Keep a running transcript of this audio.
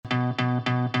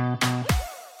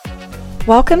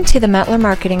Welcome to the Metler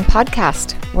Marketing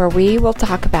Podcast, where we will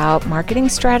talk about marketing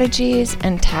strategies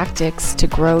and tactics to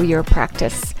grow your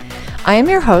practice. I am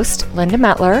your host, Linda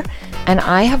Metler, and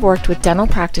I have worked with dental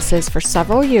practices for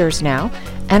several years now,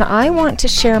 and I want to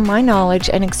share my knowledge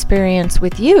and experience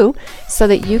with you so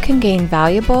that you can gain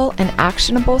valuable and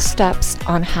actionable steps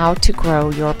on how to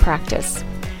grow your practice.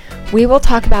 We will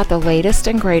talk about the latest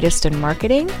and greatest in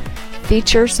marketing,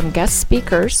 feature some guest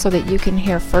speakers so that you can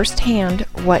hear firsthand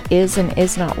what is and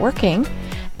is not working,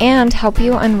 and help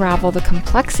you unravel the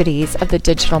complexities of the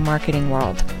digital marketing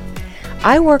world.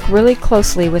 I work really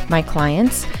closely with my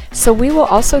clients, so we will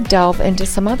also delve into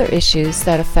some other issues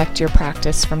that affect your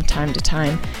practice from time to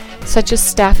time, such as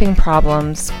staffing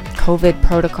problems, COVID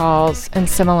protocols, and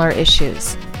similar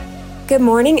issues. Good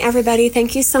morning, everybody.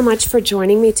 Thank you so much for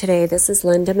joining me today. This is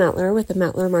Linda Metler with the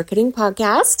Metler Marketing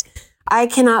Podcast. I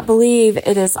cannot believe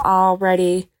it is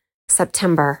already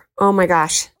September. Oh my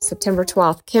gosh, September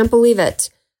 12th. Can't believe it.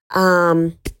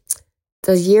 The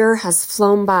year has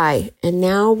flown by, and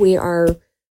now we are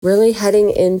really heading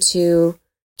into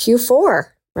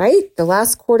Q4, right? The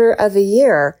last quarter of the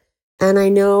year. And I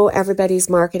know everybody's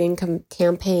marketing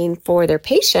campaign for their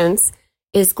patients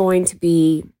is going to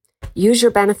be use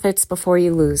your benefits before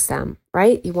you lose them,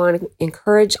 right? You want to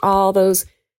encourage all those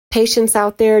patients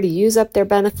out there to use up their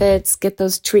benefits, get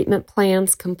those treatment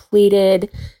plans completed,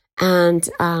 and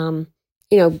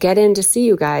get in to see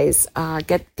you guys,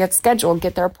 get scheduled,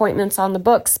 get their appointments on the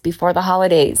books before the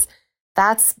holidays.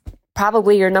 That's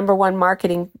probably your number one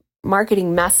marketing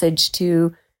message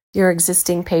to your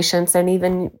existing patients and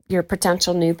even your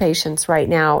potential new patients right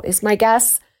now, is my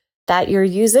guess that you're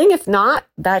using. If not,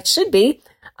 that should be.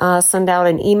 Send out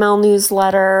an email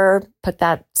newsletter, put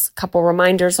that couple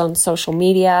reminders on social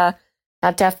media.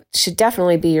 That should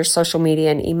definitely be your social media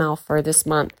and email for this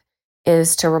month,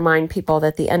 is to remind people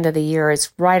that the end of the year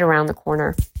is right around the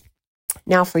corner.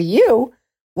 Now for you,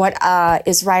 what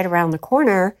is right around the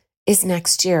corner is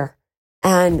next year.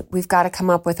 And we've got to come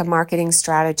up with a marketing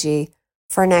strategy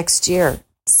for next year.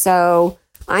 So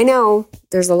I know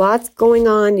there's a lot going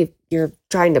on. You're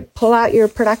trying to pull out your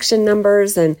production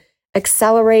numbers and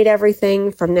accelerate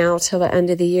everything from now till the end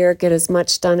of the year, get as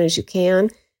much done as you can.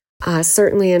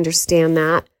 Certainly understand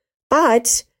that.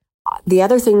 But the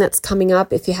other thing that's coming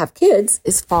up, if you have kids,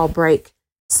 is fall break.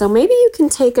 So maybe you can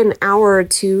take an hour or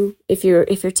two if you're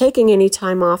taking any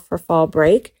time off for fall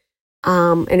break.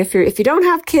 And if you don't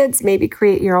have kids, maybe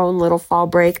create your own little fall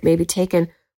break, maybe take a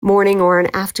morning or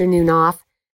an afternoon off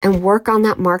and work on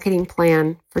that marketing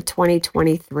plan for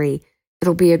 2023.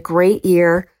 It'll be a great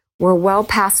year. We're well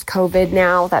past COVID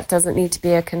now. That doesn't need to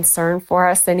be a concern for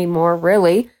us anymore,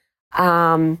 really.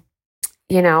 The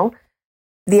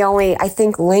only, I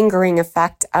think, lingering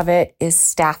effect of it is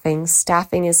staffing.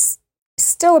 Staffing is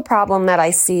still a problem that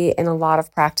I see in a lot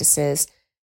of practices.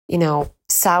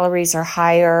 Salaries are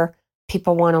higher.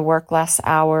 People want to work less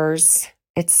hours.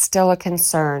 It's still a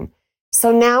concern.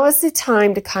 So now is the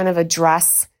time to kind of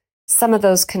address some of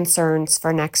those concerns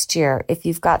for next year. If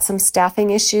you've got some staffing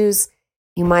issues,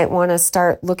 you might want to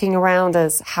start looking around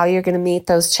as how you're going to meet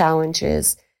those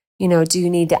challenges. Do you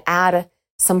need to add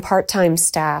some part-time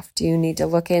staff? Do you need to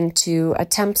look into a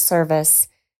temp service?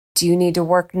 Do you need to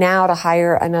work now to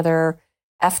hire another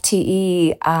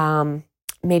FTE,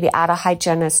 maybe add a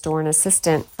hygienist or an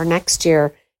assistant for next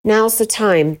year? Now's the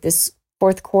time, this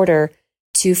fourth quarter,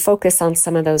 to focus on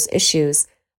some of those issues.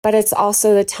 But it's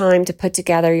also the time to put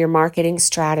together your marketing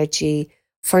strategy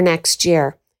for next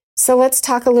year. So let's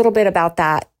talk a little bit about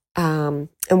that and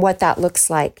what that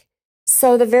looks like.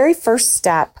 So the very first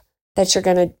step that you're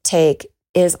going to take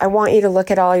is I want you to look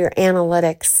at all your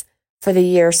analytics for the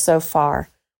year so far.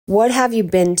 What have you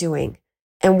been doing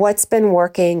and what's been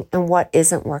working and what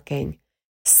isn't working?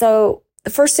 So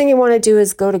the first thing you want to do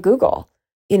is go to Google.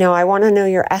 I want to know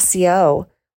your SEO.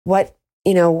 What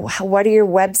are your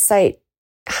website?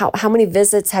 How many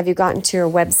visits have you gotten to your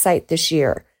website this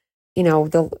year?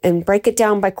 And break it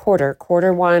down by quarter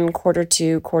 1, quarter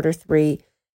 2, quarter 3.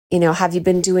 Have you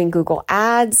been doing Google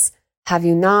Ads? Have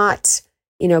you not?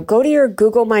 Go to your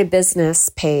Google My Business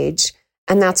page,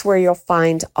 and that's where you'll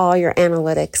find all your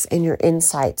analytics and your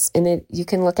insights. And you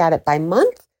can look at it by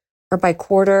month or by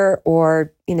quarter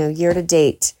or, year to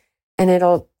date. And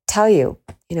it'll tell you,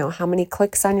 how many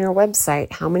clicks on your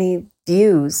website, how many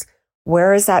views,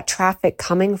 where is that traffic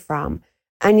coming from?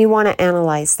 And you want to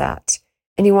analyze that.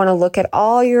 And you want to look at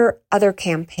all your other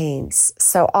campaigns.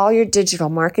 So all your digital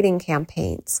marketing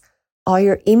campaigns, all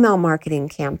your email marketing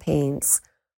campaigns,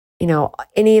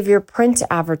 any of your print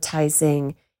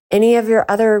advertising, any of your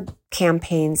other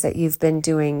campaigns that you've been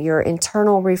doing, your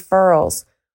internal referrals.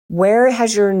 Where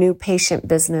has your new patient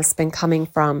business been coming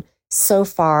from so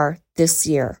far this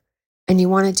year? And you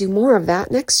want to do more of that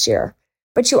next year.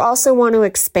 But you also want to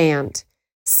expand.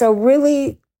 So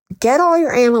really get all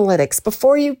your analytics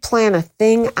before you plan a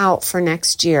thing out for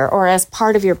next year, or as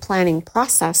part of your planning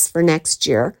process for next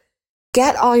year.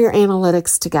 Get all your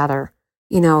analytics together.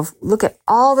 Look at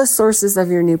all the sources of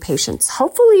your new patients.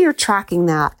 Hopefully you're tracking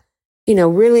that,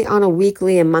 really on a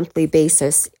weekly and monthly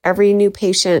basis. Every new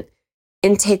patient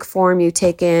intake form you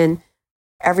take in,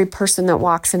 every person that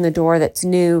walks in the door that's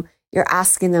new, you're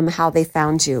asking them how they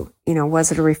found you.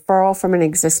 Was it a referral from an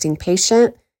existing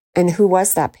patient? And who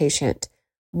was that patient?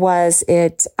 Was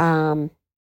it, a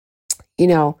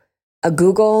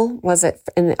Google? Was it,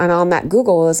 and on that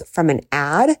Google, was it from an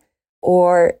ad?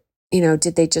 Or,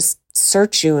 did they just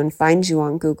search you and find you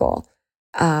on Google?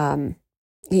 You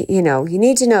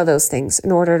need to know those things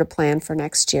in order to plan for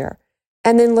next year.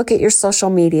 And then look at your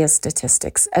social media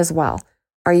statistics as well.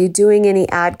 Are you doing any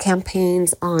ad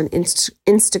campaigns on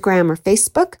Instagram or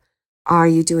Facebook? Are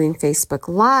you doing Facebook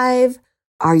Live?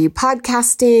 Are you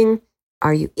podcasting?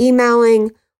 Are you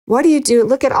emailing? What do you do?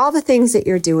 Look at all the things that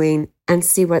you're doing and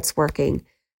see what's working.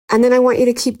 And then I want you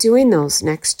to keep doing those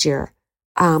next year.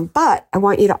 But I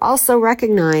want you to also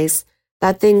recognize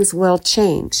that things will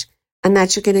change and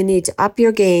that you're going to need to up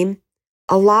your game,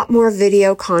 a lot more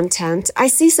video content. I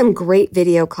see some great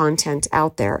video content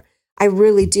out there. I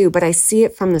really do, but I see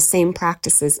it from the same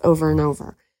practices over and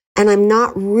over. And I'm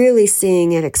not really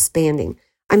seeing it expanding.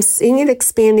 I'm seeing it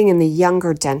expanding in the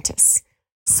younger dentists.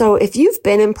 So if you've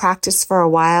been in practice for a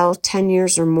while, 10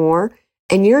 years or more,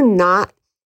 and you're not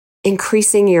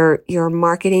increasing your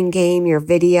marketing game, your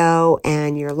video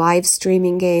and your live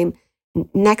streaming game,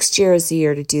 next year is the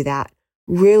year to do that.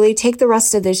 Really take the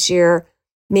rest of this year,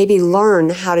 maybe learn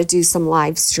how to do some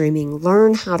live streaming,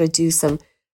 learn how to do some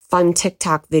fun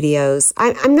TikTok videos.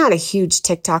 I'm not a huge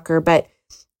TikToker, but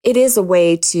it is a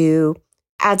way to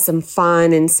add some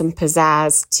fun and some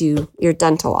pizzazz to your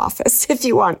dental office if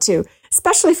you want to,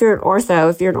 especially if you're an ortho.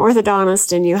 If you're an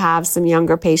orthodontist and you have some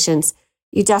younger patients,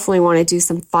 you definitely want to do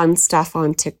some fun stuff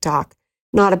on TikTok.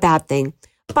 Not a bad thing.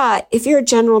 But if you're a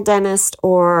general dentist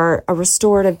or a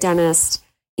restorative dentist,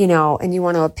 and you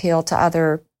want to appeal to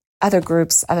other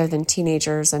groups other than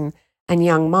teenagers and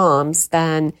young moms,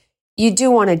 then you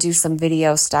do want to do some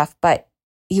video stuff, but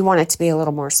you want it to be a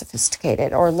little more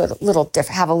sophisticated or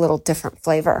have a little different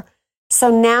flavor. So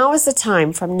now is the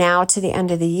time, from now to the end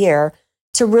of the year,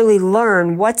 to really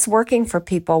learn what's working for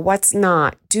people, what's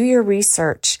not. Do your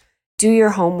research, do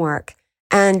your homework,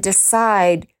 and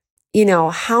decide,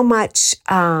 how much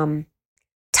time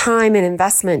and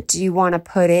investment do you want to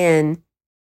put in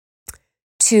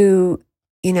to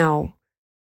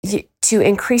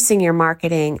increasing your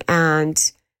marketing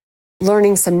and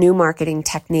learning some new marketing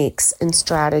techniques and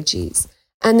strategies,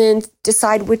 and then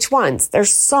decide which ones.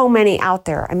 There's so many out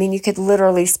there. I mean, you could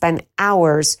literally spend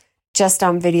hours just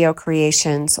on video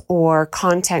creations or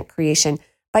content creation,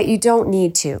 but you don't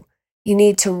need to. You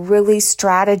need to really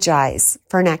strategize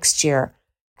for next year.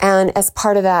 And as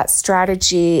part of that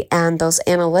strategy and those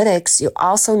analytics, you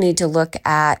also need to look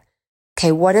at,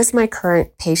 okay, what is my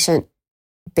current patient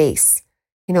base?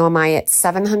 Am I at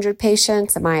 700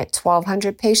 patients? Am I at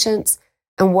 1,200 patients?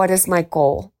 And what is my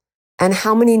goal? And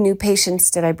how many new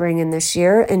patients did I bring in this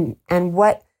year? And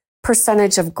what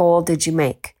percentage of goal did you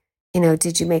make?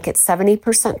 Did you make it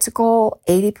 70% to goal,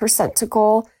 80% to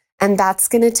goal? And that's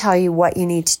going to tell you what you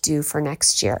need to do for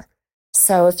next year.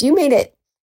 So if you made it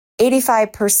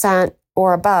 85%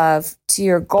 or above to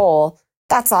your goal,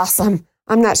 that's awesome.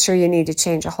 I'm not sure you need to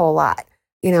change a whole lot.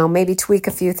 Maybe tweak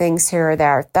a few things here or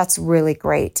there. That's really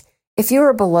great. If you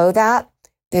are below that,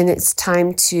 then it's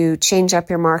time to change up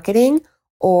your marketing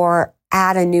or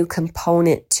add a new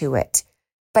component to it.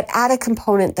 But add a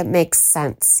component that makes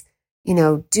sense.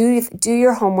 Do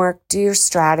your homework, do your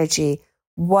strategy.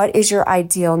 What is your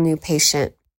ideal new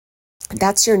patient?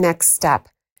 That's your next step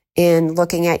in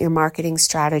looking at your marketing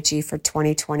strategy for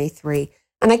 2023.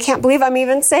 And I can't believe I'm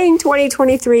even saying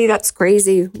 2023. That's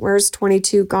crazy. Where's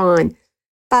 22 gone?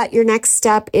 But your next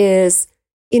step is,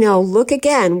 look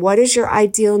again. What is your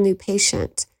ideal new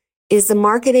patient? Is the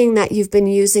marketing that you've been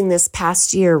using this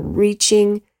past year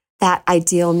reaching that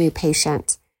ideal new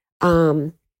patient?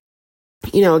 Again,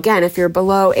 if you're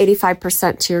below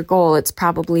 85% to your goal, it's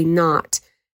probably not.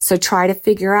 So try to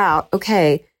figure out,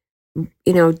 okay,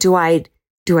 do I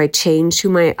change who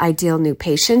my ideal new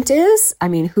patient is? I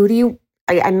mean,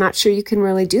 I'm not sure you can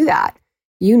really do that.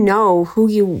 You know who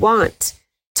you want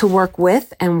to work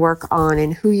with and work on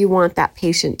and who you want that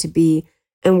patient to be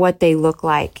and what they look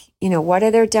like. What are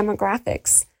their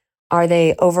demographics? Are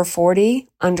they over 40,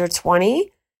 under 20?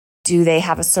 Do they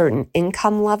have a certain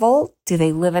income level? Do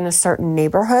they live in a certain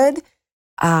neighborhood?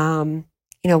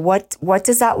 What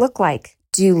does that look like?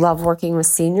 Do you love working with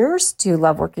seniors? Do you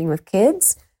love working with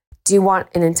kids? Do you want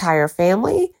an entire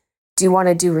family? Do you want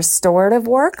to do restorative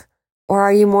work? Or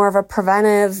are you more of a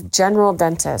preventive general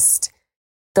dentist?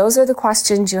 Those are the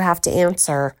questions you have to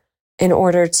answer in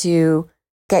order to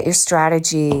get your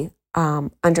strategy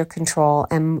under control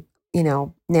and,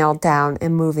 nailed down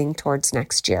and moving towards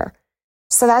next year.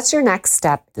 So that's your next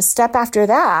step. The step after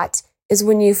that is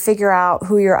when you figure out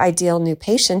who your ideal new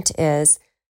patient is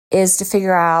to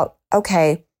figure out,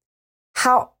 okay,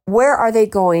 where are they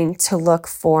going to look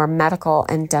for medical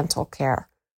and dental care?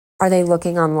 Are they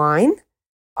looking online?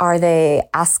 Are they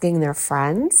asking their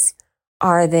friends?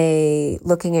 Are they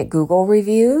looking at Google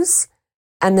reviews?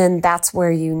 And then that's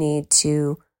where you need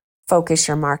to focus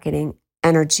your marketing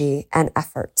energy and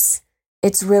efforts.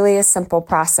 It's really a simple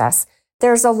process.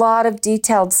 There's a lot of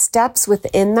detailed steps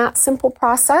within that simple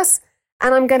process.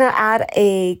 And I'm going to add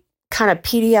a kind of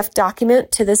PDF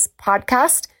document to this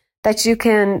podcast that you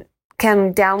can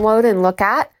download and look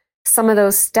at some of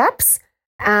those steps,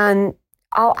 and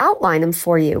I'll outline them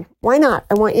for you. Why not?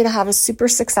 I want you to have a super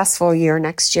successful year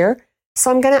next year.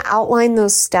 So I'm going to outline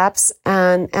those steps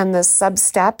and the sub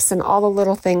steps and all the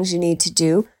little things you need to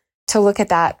do to look at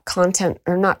that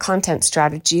not content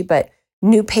strategy, but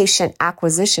new patient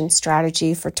acquisition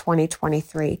strategy for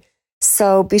 2023.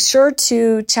 So be sure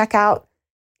to check out,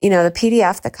 the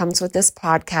PDF that comes with this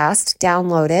podcast,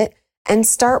 download it, and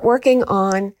start working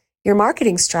on your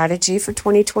marketing strategy for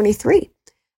 2023.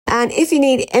 And if you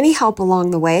need any help along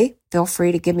the way, feel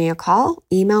free to give me a call,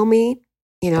 email me,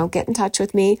 get in touch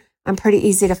with me. I'm pretty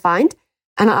easy to find,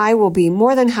 and I will be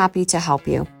more than happy to help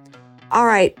you. All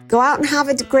right, go out and have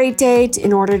a great day.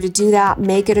 In order to do that,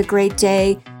 make it a great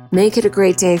day. Make it a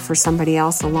great day for somebody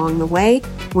else along the way.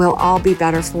 We'll all be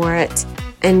better for it.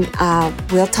 And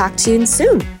we'll talk to you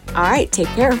soon. All right, take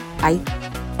care. Bye.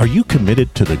 Are you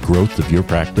committed to the growth of your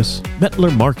practice?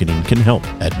 Mettler Marketing can help.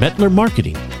 At Mettler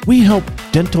Marketing, we help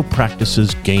dental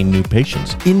practices gain new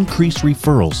patients, increase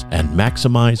referrals, and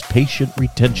maximize patient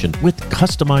retention with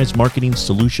customized marketing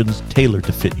solutions tailored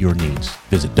to fit your needs.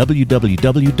 Visit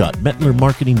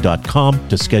www.mettlermarketing.com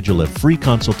to schedule a free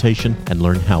consultation and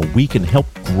learn how we can help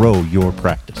grow your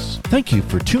practice. Thank you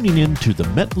for tuning in to the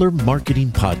Mettler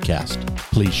Marketing Podcast.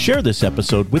 Please share this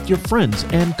episode with your friends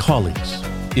and colleagues.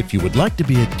 If you would like to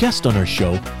be a guest on our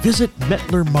show, visit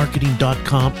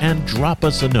mettlermarketing.com and drop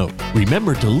us a note.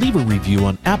 Remember to leave a review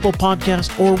on Apple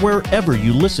Podcasts or wherever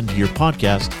you listen to your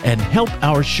podcast and help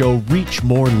our show reach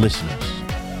more listeners.